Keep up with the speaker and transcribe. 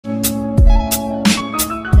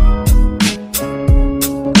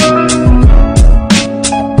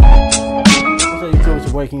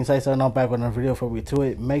King Say So, and I'm back with another video before we get to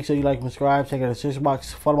it. Make sure you like and subscribe, check out the description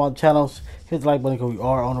box, follow my channels, hit the like button because we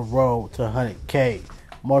are on the road to 100K.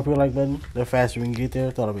 More people like button, the faster we can get there.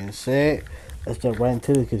 Thought of being said, let's jump right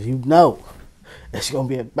into it because you know it's gonna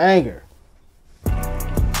be a banger.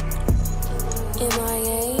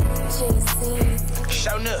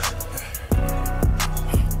 Show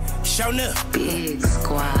enough. Big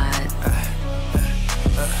squad.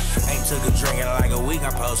 Ain't took a drink in like a week.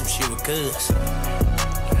 I posted some shit with cuz.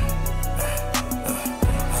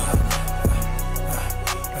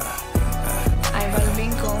 I roll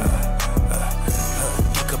bingo.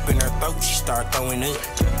 Dick up in her throat, she start throwing up.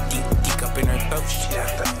 Dick up in her throat, she start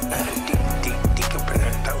throwing up. Dick up in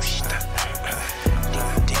her throat, she start.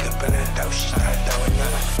 Dick up in her throat, she start throwing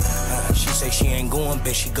up. She say she ain't going,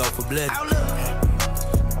 bet she go for blood.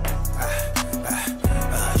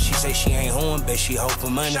 She say she ain't horn, bet she hope for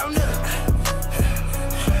money.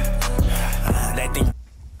 That thing.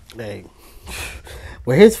 Hey,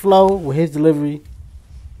 with his flow, with his delivery,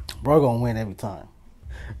 bro gonna win every time.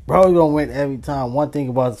 Bro gonna win every time. One thing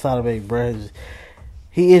about Sada, bro, is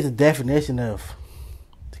he is the definition of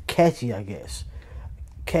catchy, I guess.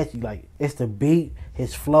 Catchy, like it's the beat,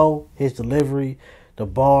 his flow, his delivery, the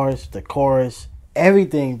bars, the chorus,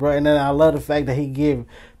 everything, bro. And then I love the fact that he give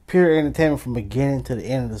pure entertainment from beginning to the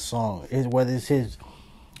end of the song. Whether it's his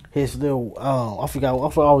little I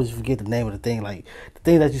always forget the name of the thing, like the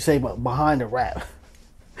thing that you say behind the rap,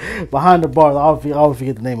 behind the bars. I always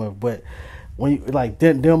forget the name of it. But when you like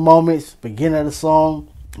them moments, beginning of the song,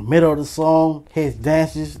 middle of the song, his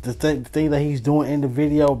dances, the thing that he's doing in the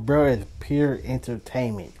video, bro, is pure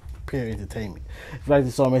entertainment. Pure entertainment. If you like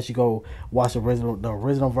the song, make sure you go watch the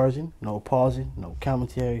original version. No pausing, no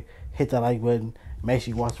commentary. Hit that like button. Make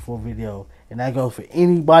sure you watch the full video. And that goes for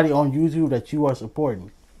anybody on YouTube that you are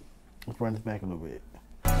supporting. Let's run this back a little bit.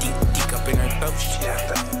 Dick up in her throat, she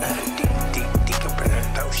dick up in her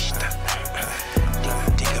throat, she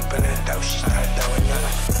dick up in her throat, she start throwing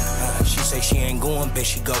up. She say she ain't going, bet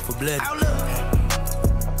she go for blood.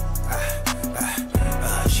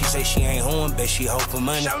 She say she ain't horn, bet she hope for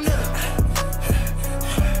money.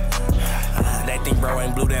 That thing, bro,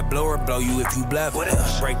 ain't blew that blower, blow you if you bluff.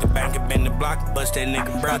 Break the bank and bend the block, bust that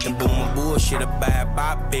nigga brother. Boom and bullshit, a bad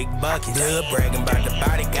bop, big bucket. Blood bragging about the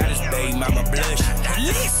body, got his baby mama blush.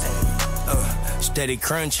 Listen, steady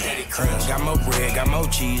crunch. Got more bread, got more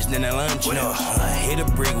cheese than a lunch. No, hit a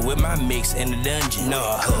brick with my mix in the dungeon.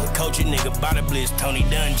 No, coach a nigga, body blitz, Tony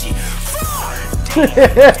Dungy.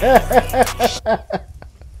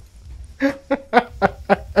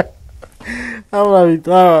 I'm like,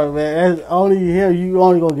 dog, man. That's only him. You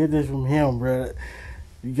only gonna get this from him, bro.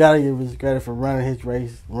 You gotta give him credit for running his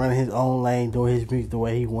race, running his own lane, doing his music the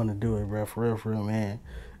way he want to do it, bro. For real, man.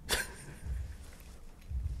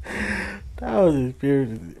 That was his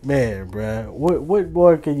spirit, man, bro. What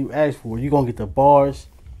more can you ask for? You gonna get the bars.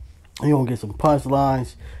 You gonna get some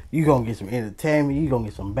punchlines. You gonna get some entertainment. You gonna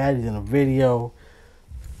get some baddies in the video.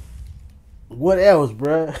 What else,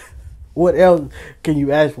 bro? What else can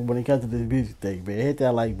you ask for when it comes to this music thing, man? Hit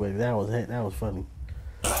that like button. That was funny.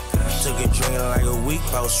 Took a drink like a week,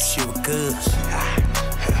 post shit with cuz.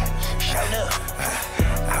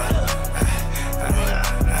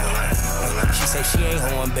 She say she ain't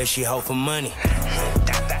horn, bet she hope for money.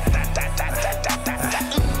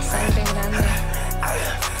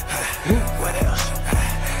 What else?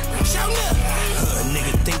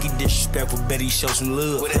 Nigga think he disrespectful, bet he show some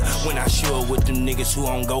love. When I show up with them niggas who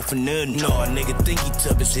don't go for nothing. No, a nigga think he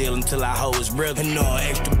tough as hell until I hold his brother. No,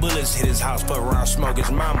 extra bullets hit his house, fuck around, smoke his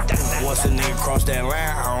mama. Once a nigga cross that line,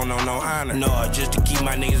 I don't know no honor. No, just to keep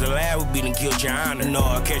my niggas alive, we beat and kill your honor. No,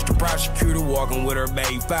 I catch the prosecutor walking with her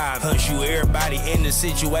baby five. Shoot everybody in the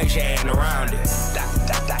situation and around it.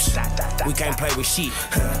 We can't play with shit.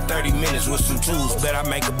 30 minutes with some tools, bet I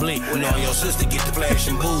make a blick. No, your sister get the flash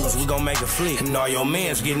and booze, we gon' make a flick. No, your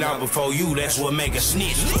man's getting out before you, that's what make a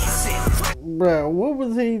snitch. Bruh, what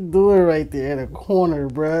was he doing right there in the corner,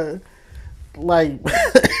 bruh? Like,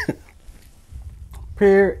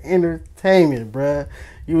 pure entertainment, bruh.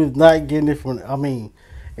 You was not getting it from, I mean,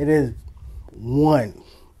 it is one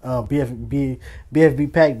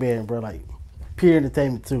BFB Pac Band, bruh. Like, pure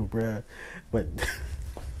entertainment too, bruh. But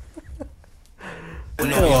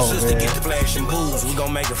no, your sister get the flash and booze, we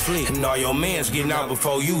gon' make a flick. And all your mans getting out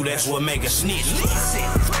before you, that's what make a snitch.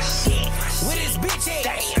 With his bitch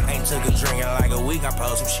ass. Ain't took a drink in like a week, I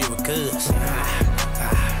posted some shit with cuz.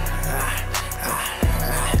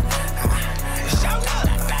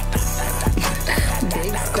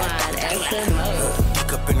 Big squad, SMO.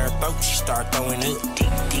 Dick up in her throat, she start throwing up.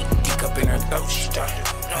 Dick up in her throat, she start.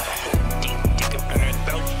 Dick up in her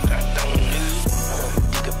throat, she start throwing up.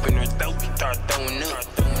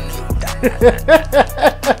 Hey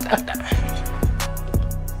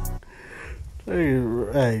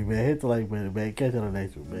man, hit the like button, man. Catch you on the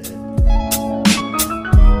next one, man.